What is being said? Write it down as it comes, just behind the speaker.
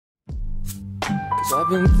'Cause I've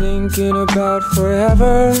been thinking about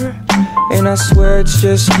forever, and I swear it's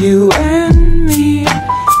just you and me.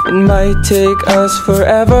 It might take us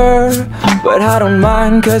forever, but I don't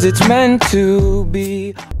mind 'cause it's meant to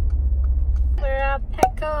be. We're at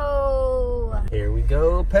Petco. Here we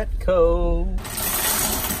go, Petco.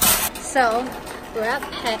 So, we're at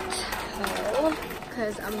Petco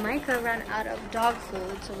because Micah ran out of dog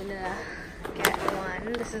food, so we're gonna get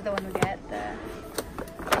one. This is the one we get, the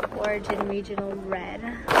Origin Regional Red.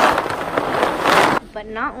 But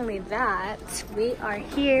not only that, we are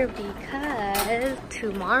here because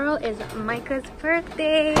tomorrow is Micah's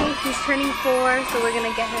birthday. She's turning 4, so we're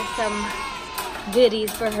gonna get her some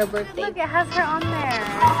goodies for her birthday. Look, it has her on there.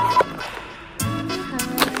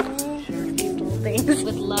 Things.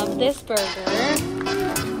 Would love this burger.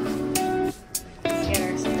 Let's get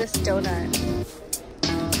her this donut.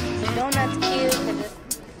 The donut's cute.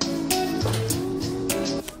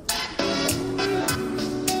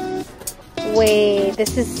 Wait,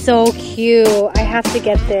 this is so cute. I have to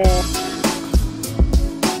get this.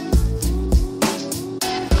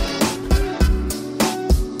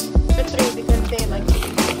 For 3 because they like it.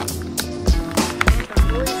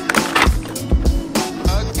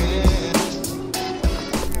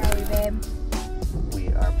 Where are we, babe? We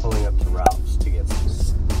are pulling up to Ralph's to get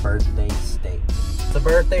some birthday steak. It's a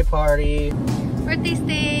birthday party. Birthday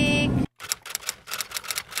steak.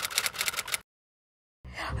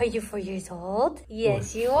 Are you 4 years old?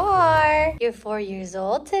 Yes, you are. You're 4 years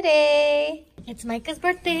old today. It's Micah's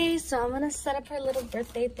birthday, so I'm gonna set up her little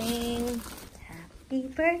birthday thing. Happy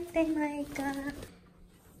birthday, Micah.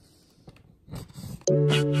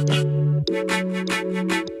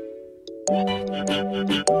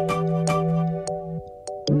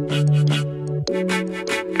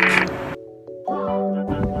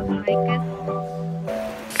 Micah.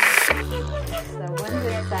 Someone's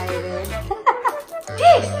excited.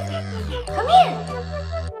 Peace! Come here!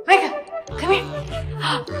 Micah, come here!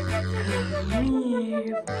 Come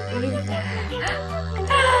here, baby.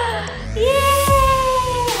 Yay!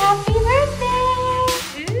 Happy birthday!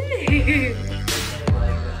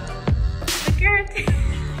 Look at her.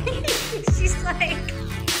 She's like...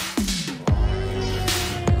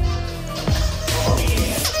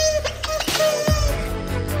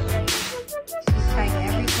 She's trying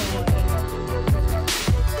every toy.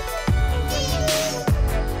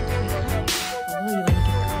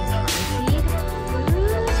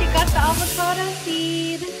 Avocado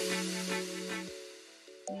seed.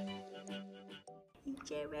 It's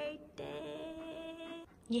your birthday.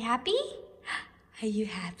 You happy? Are you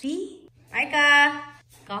happy? Micah,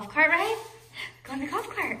 golf cart ride? Go on the golf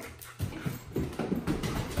cart.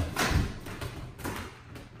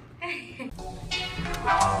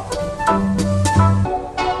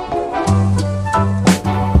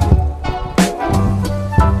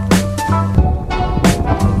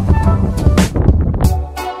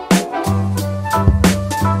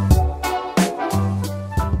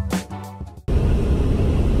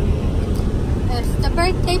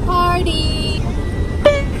 Birthday party!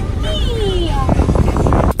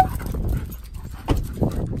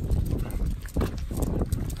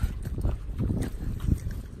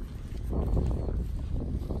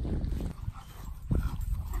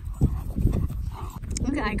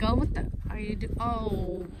 Look at Iko, what the are you doing?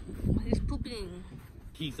 Oh, he's pooping.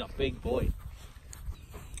 He's a big boy.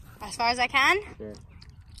 As far as I can? Sure.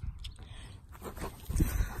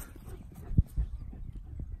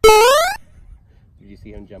 Did you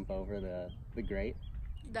see him jump over the grate?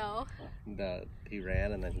 No. He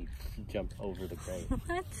ran and then he jumped over the grate.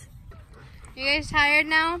 What? You guys tired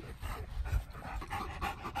now?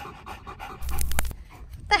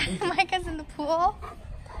 Micah's in the pool.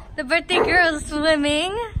 The birthday girl is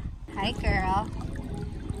swimming. Hi, girl.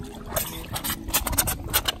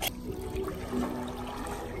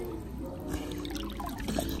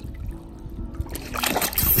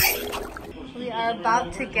 We are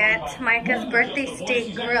about to get Micah's birthday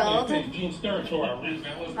steak grilled.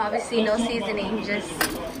 Obviously no seasoning, just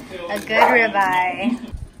a good ribeye.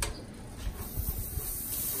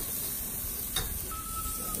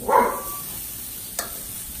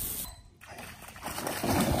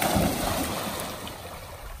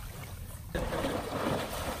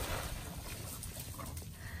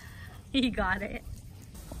 He got it.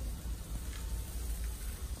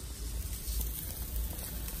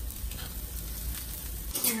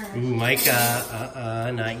 Ooh,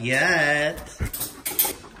 Micah, not yet.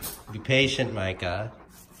 Be patient, Micah.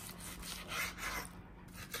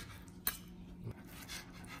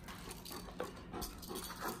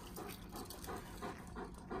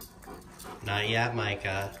 Not yet,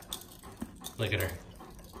 Micah. Look at her.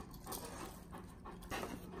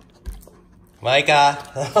 Micah!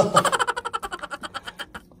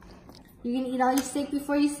 You can eat all your steak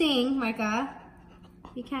before you sing, Micah.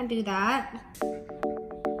 You can't do that.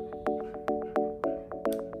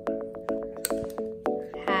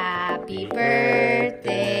 Happy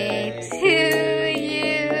birthday to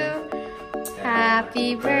you.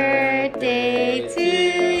 Happy birthday to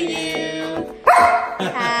you.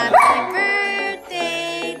 Happy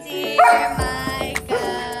birthday, dear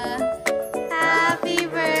Micah. Happy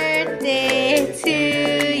birthday to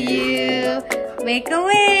you. Make a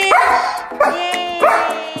wish. Yay!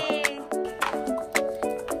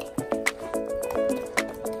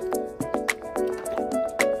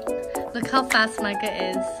 Look how fast Micah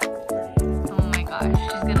is. Oh my gosh,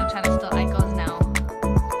 she's gonna try to steal EIKŌ's now.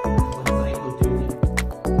 What's EIKŌ doing?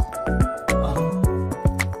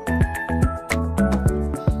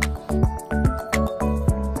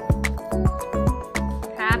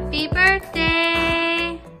 Happy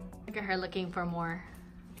birthday! Look at her looking for more.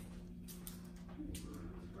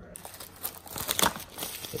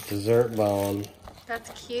 The dessert bone. That's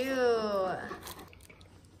cute.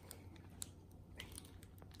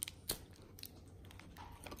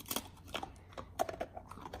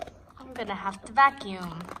 I'm gonna have to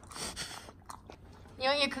vacuum. You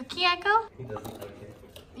want your cookie, EIKŌ? He doesn't like it.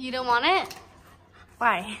 You don't want it?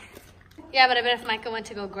 Why? Yeah, but I bet if Micah went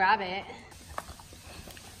to go grab it.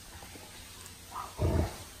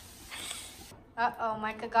 Uh-oh,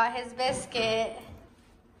 Micah got his biscuit.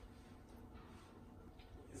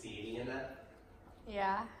 Is he eating in that?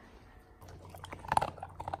 Yeah.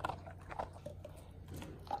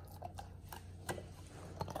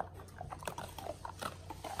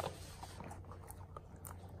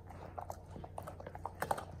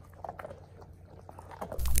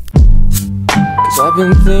 Cause I've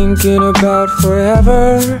been thinking about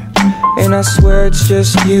forever, and I swear it's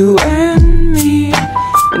just you and me.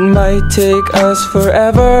 It might take us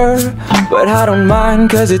forever, but I don't mind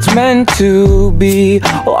cause it's meant to be.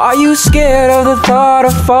 Or are you scared of the thought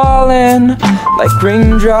of falling like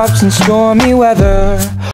raindrops in stormy weather?